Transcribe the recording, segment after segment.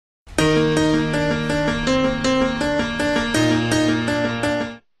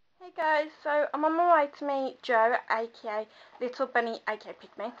to meet Joe, aka Little Bunny aka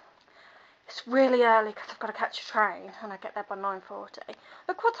Pygmy. It's really early because I've got to catch a train and I get there by 9:40.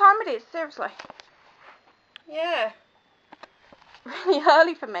 Look what time it is, seriously. Yeah. Really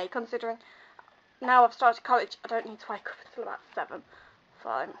early for me, considering now I've started college, I don't need to wake up until about 7.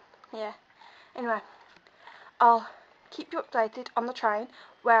 So, yeah. Anyway, I'll keep you updated on the train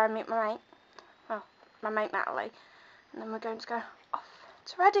where I meet my mate. Well, my mate Natalie. And then we're going to go off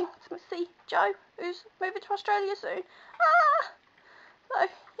to Reading to see Joe, who's moving to Australia soon. Ah! So,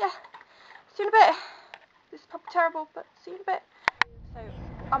 yeah. See you in a bit. This is probably terrible, but see you in a bit. So,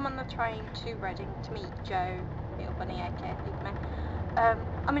 I'm on the train to Reading to meet Joe, Little Bunny aka Pygmy.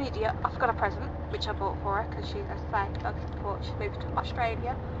 I'm an idiot. I forgot a present, which I bought for her because she's, as I say, August before she moved to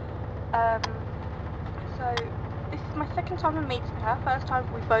Australia. So this is my second time I'm meeting her. First time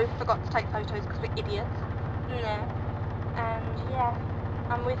we both forgot to take photos because we're idiots. Yeah. And yeah,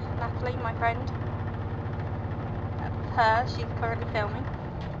 I'm with Natalie, my friend. That's her. She's currently filming.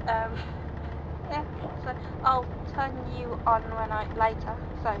 Yeah. So I'll turn you on when later.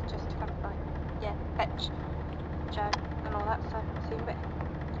 So just to kind of like, yeah, fetch Joe and all that. So see you in a bit.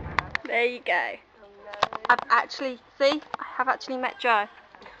 There you go. I have actually met Joe.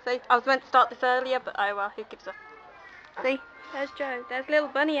 See, I was meant to start this earlier, but oh well, who gives a... See, there's Joe. There's Little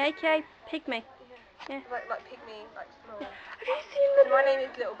Bunny, aka Pygmy. Yeah. Like Pygmy, like small. Have you seen the... My name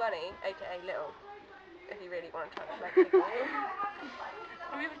is Little Bunny, aka Little. If you really want to try to make Pygmy.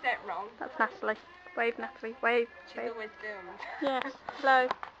 I always say it wrong. That's Natalie. Wave, Natalie. Wave. She's always filmed. Yeah. Hello.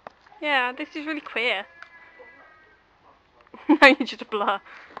 Yeah, this is really queer. No, you're just a blur.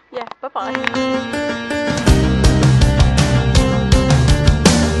 Yeah. Bye bye.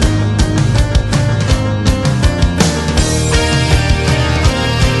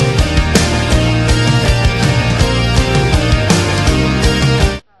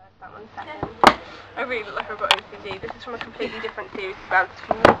 I really look like I've got OCD. This is from a completely different series about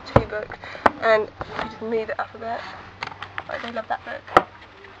 2 books, and I just move it up a bit. Like, I love that book.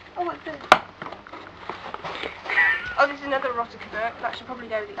 Oh, what's this? Oh, this is another erotica book. That should probably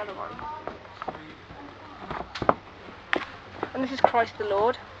go with the other one. And this is Christ the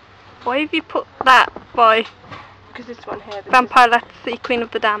Lord. Why have you put that by Because this one here. Vampire Letter C, Queen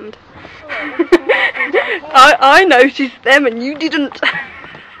of the Damned? I noticed them and you didn't.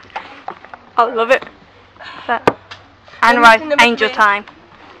 I love it. And right, Angel Time.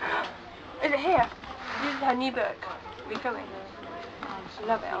 Is it here? This is her new book. Are you filming? I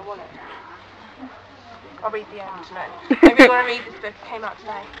love it, I want it. I'll read the end tonight. I really want to read this book. It came out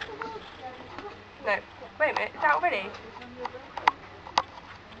today. No, wait a minute, is that already?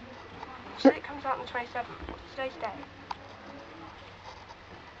 She said it comes out on the 27th. What's today's date?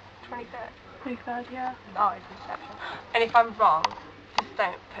 23rd. 23rd, yeah. Oh, it's Inception. And if I'm wrong, just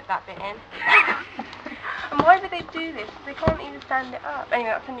don't put that bit in. And why would they do this? They can't even stand it up.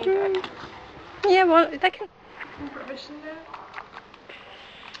 Anyway, that's a new book. Yeah, well, they can. Prohibition there.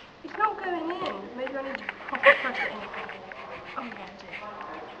 It's not going in. Maybe I need to proper press it in. Oh, yeah, I do.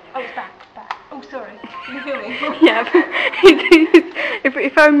 Oh, it's back. It's back. Oh, sorry. Are you filming? Yeah.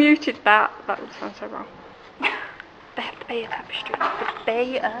 if I muted that would sound so wrong. They have to be a tapestry.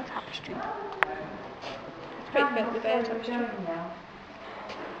 Be a tapestry. It's pretty good, the bear tapestry.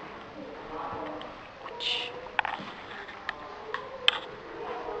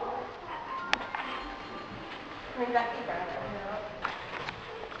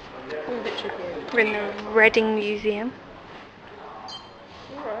 We're in the Reading Museum.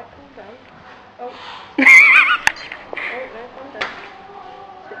 Alright, calm down. Oh. Oh, no, calm down.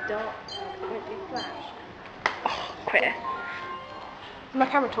 It's a bit dark. It won't do flash. Oh, quit. My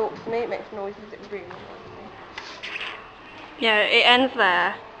camera talks to me, it makes noises, it really annoys me. Yeah, it ends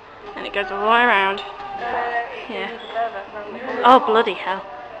there, and it goes all the way around. Yeah. Oh, bloody hell.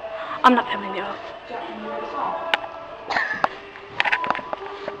 I'm not filming you off.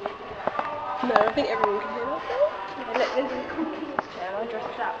 No, I think everyone can hear that. Yeah, look, there's a complete chair and I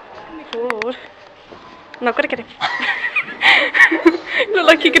dressed up. Good. No, I've got to get it. You look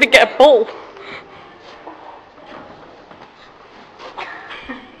like you're going to get a ball.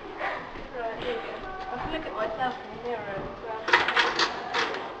 Right, here we go. I can look at myself in the mirror as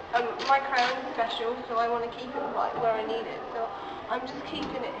well. My crown's special, so I want to keep it right where I need it. So I'm just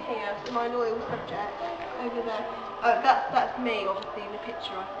keeping it here, so my loyal subject over there. That's me, obviously, in the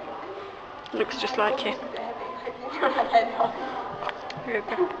picture, I think. Looks just like you. Here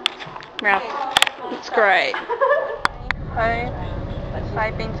we go. Yeah, it's great. Home.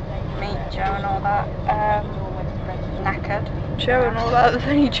 I've been to meet Joe and all that. Knackered. Joe and all that. There's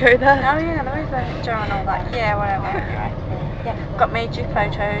only Joe there. Oh yeah, there is Joe and all that. Yeah, whatever. Anyway. Yeah, got major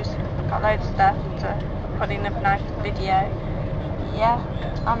photos. got loads of stuff to put in a nice video. Yeah,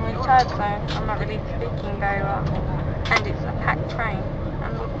 I'm really tired, so I'm not really speaking very well. And it's a packed train,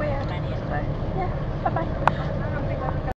 and we're weird, so yeah, bye bye.